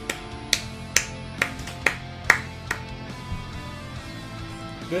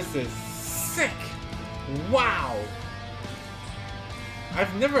 This is sick. Wow.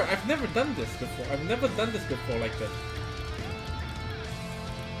 I've never done this before. I've never done this before like this.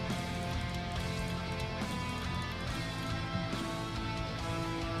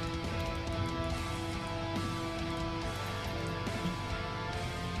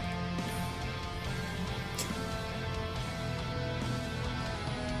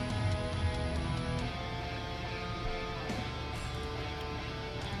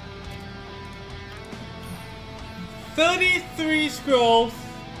 $33 scrolls.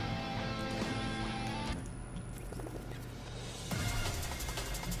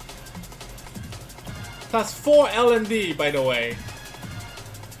 Plus 4 L&D, by the way.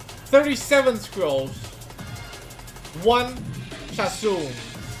 37 scrolls. 1 Chasoon.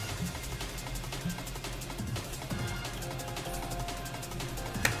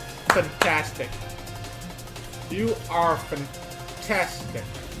 Fantastic. You are fantastic.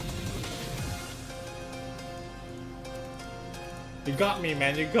 You got me,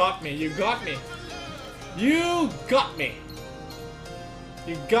 man. You got me. You got me. You got me.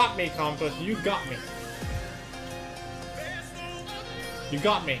 You got me, Compass. You got me. You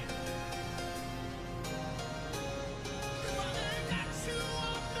got me.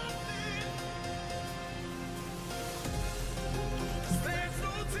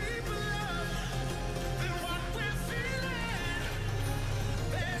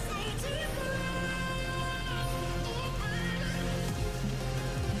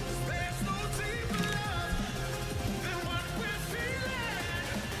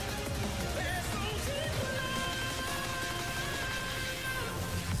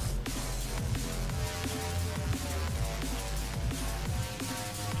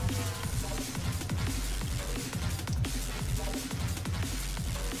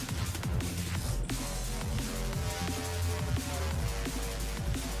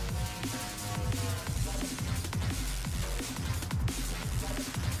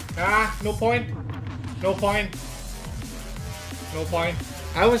 Ah, no point. No point. No point.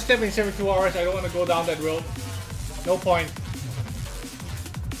 I was stepping 72 hours. I don't want to go down that road. No point.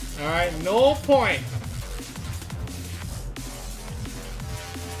 Alright, no point.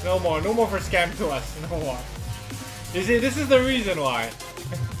 No more. No more for scam to us. No more. You see, this is the reason why.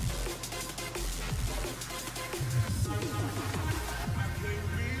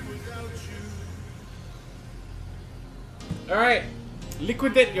 Alright.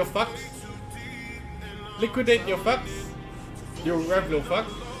 Liquidate your fucks. Liquidate your fucks. Your Revlo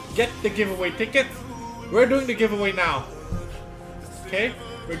fucks. Get the giveaway tickets. We're doing the giveaway now. Okay?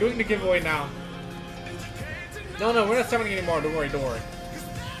 We're doing the giveaway now. No, we're not summoning anymore. Don't worry. Alright,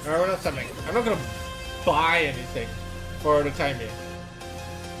 we're not summoning. I'm not gonna buy anything for the time being.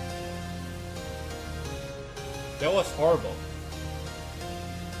 That was horrible.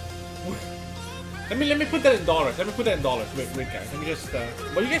 Let me put that in dollars. Wait, guys. Let me just.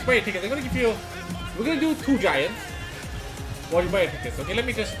 Well, you guys buy your tickets. I'm gonna give you. We're gonna do 2 giants while you buy your tickets. Okay, let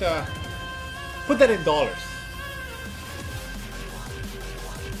me just put that in dollars.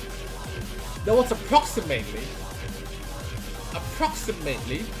 That was approximately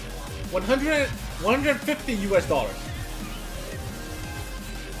 150 US dollars.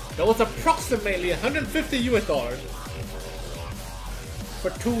 That was approximately 150 US dollars for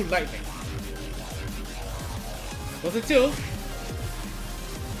 2 lightning. Was it 2?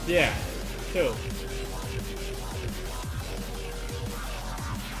 Yeah, 2.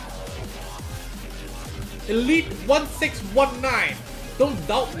 Elite 1619. Don't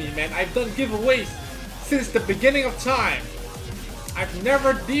doubt me, man. I've done giveaways since the beginning of time. I've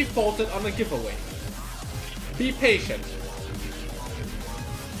never defaulted on a giveaway. Be patient.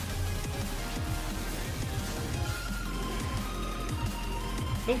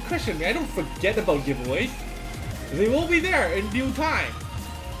 Don't question me. I don't forget about giveaways. They will be there in due time.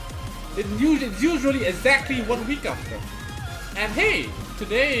 It's usually exactly 1 week after. And hey,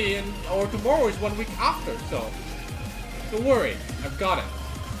 today or tomorrow is 1 week after, so don't worry, I've got it.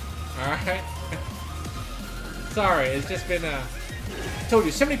 Alright? Sorry, it's just been I told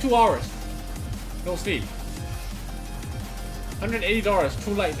you, 72 hours. No sleep. $180,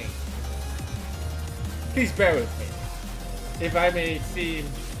 True Lightning. Please bear with me. If I may seem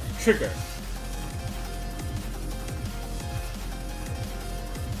triggered.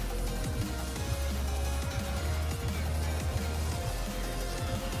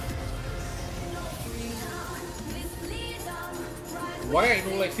 Why I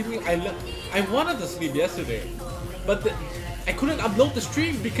don't like sleeping? I wanted to sleep yesterday, but I couldn't upload the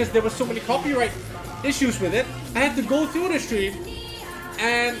stream because there were so many copyright issues with it. I had to go through the stream,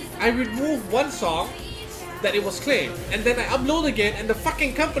 and I removed one song that it was claimed, and then I upload again, and the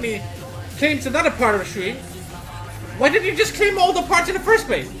fucking company claims another part of the stream. Why didn't you just claim all the parts in the first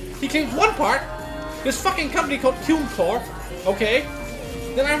place? He claimed one part. This fucking company called TuneCore. Okay.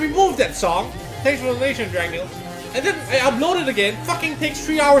 Then I removed that song. Thanks for the donation, Dragneel. And then I upload it again, fucking takes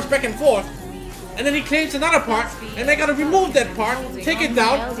 3 hours back and forth. And then he claims another part, and I gotta remove that part, take it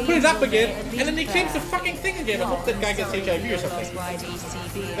down, put it up again, and then he claims the fucking thing again. I hope that guy gets HIV or something.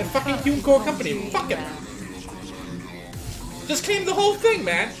 That fucking TuneCore company, fuck him. Just claim the whole thing,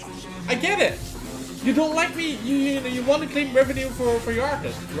 man. I get it. You don't like me, you want to claim revenue for your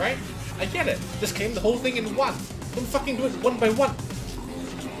artist, right? I get it. Just claim the whole thing in one. Don't fucking do it one by one.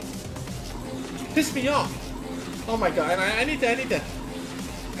 Piss me off. Oh my god, and I need to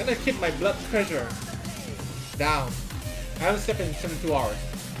keep my blood pressure down. I haven't slept in 72 hours.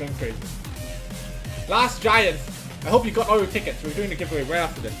 It's going crazy. Last giant. I hope you got all your tickets. We're doing the giveaway right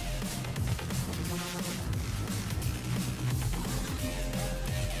after this.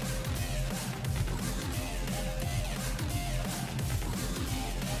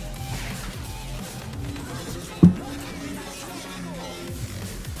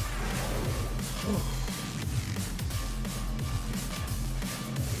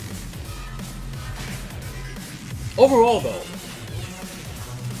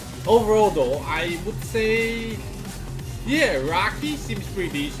 Overall though, I would say, yeah, Rocky seems pretty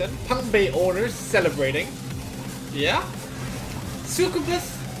decent. Punk Bay owners celebrating. Yeah.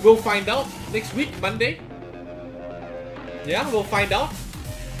 Succubus, we'll find out next week, Monday. Yeah, we'll find out.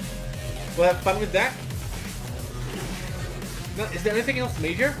 We'll have fun with that. Now, is there anything else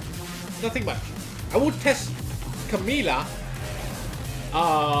major? Nothing much. I would test Camila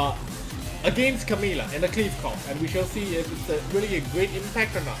against Camila in a cleave comp, and we shall see if it's really a great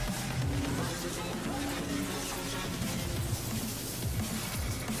impact or not.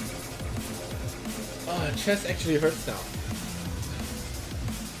 Oh, chest actually hurts now.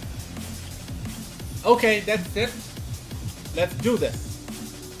 Okay, that's it. Let's do this.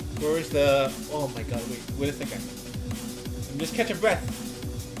 Where is the... Oh my god, wait a second. Let me just catch a breath.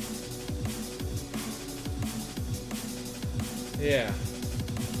 Yeah.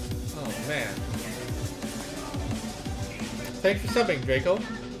 Oh man. Thanks for subbing, Draco.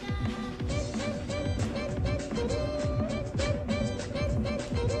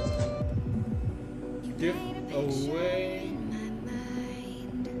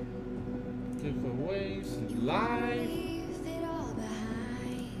 Giveaways live.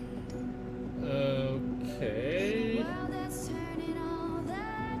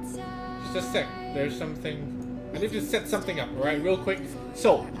 just a sec. There's something. I need to set something up, alright, real quick.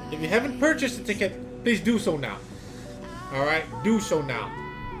 So, if you haven't purchased a ticket, please do so now. Alright, do so now.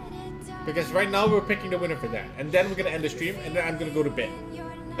 Because right now we're picking the winner for that. And then we're gonna end the stream, and then I'm gonna go to bed.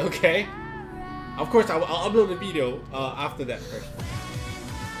 Okay? Of course, I'll upload the video after that first.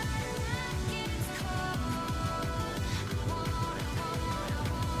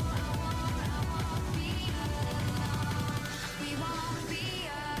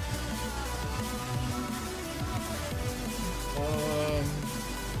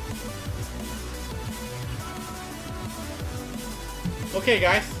 Okay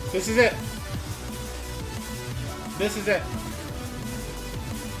guys, this is it. This is it.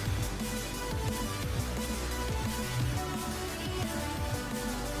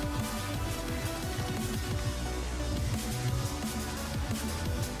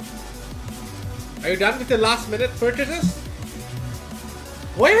 Are you done with the last minute purchases?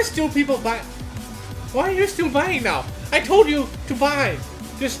 Why are still people buying? Why are you still buying now? I told you to buy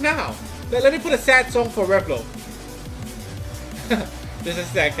just now. Let me put a sad song for Revlo. Just a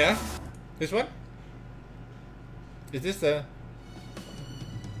sec, huh? This one? Is this the...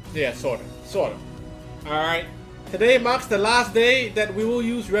 Yeah, sort of. Alright. Today marks the last day that we will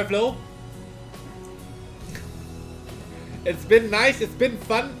use Revlo. It's been nice, it's been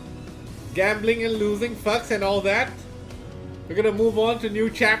fun. Gambling and losing, fucks and all that. We're gonna move on to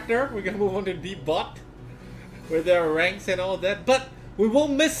new chapter. We're gonna move on to Deep Bot. Where there are ranks and all that. But we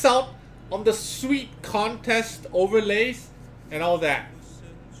won't miss out on the sweet contest overlays and all that.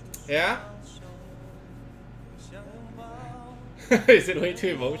 Yeah? Is it way too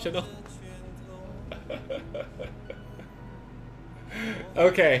emotional?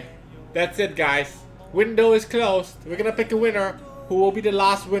 Okay, that's it guys. Window is closed. We're gonna pick a winner who will be the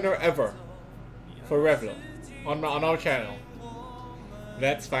last winner ever for Revlo on our channel.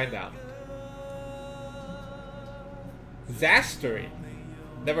 Let's find out. Zastery.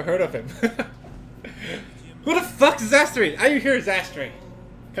 Never heard of him. Who the fuck's Zastery? Are you here, Zastery?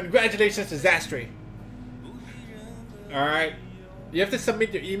 Congratulations to Zastery. Alright. You have to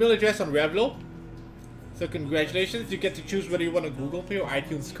submit your email address on Revlo. So congratulations, you get to choose whether you want a Google Play or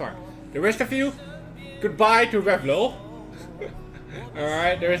iTunes card. The rest of you, goodbye to Revlo.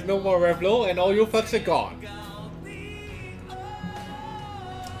 Alright, there is no more Revlo and all you fucks are gone.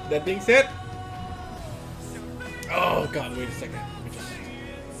 That being said... Oh god, wait a second. Let me just...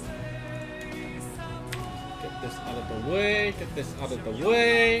 Get this out of the way, get this out of the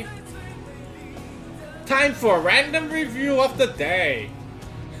way. Time for a random review of the day.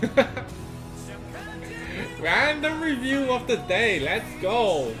 Random review of the day, let's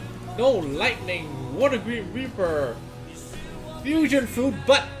go. No lightning, water green reaper. Fusion food,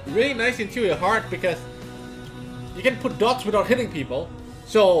 but really nice interior heart because you can put dots without hitting people.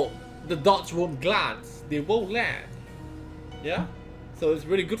 So the dots won't glance, they won't land. Yeah? So it's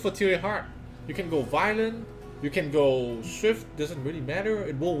really good for interior heart. You can go violent, you can go swift, doesn't really matter,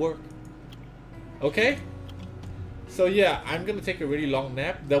 it will work. Okay? So yeah, I'm gonna take a really long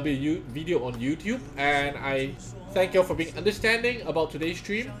nap. There'll be a video on YouTube, and I thank you all for being understanding about today's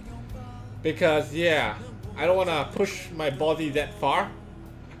stream. Because yeah, I don't wanna push my body that far.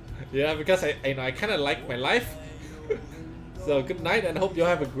 Yeah, because I kinda like my life. So good night and hope you all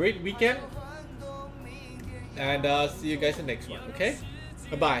have a great weekend. And see you guys in the next one, okay?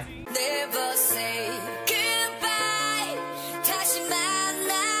 Bye bye.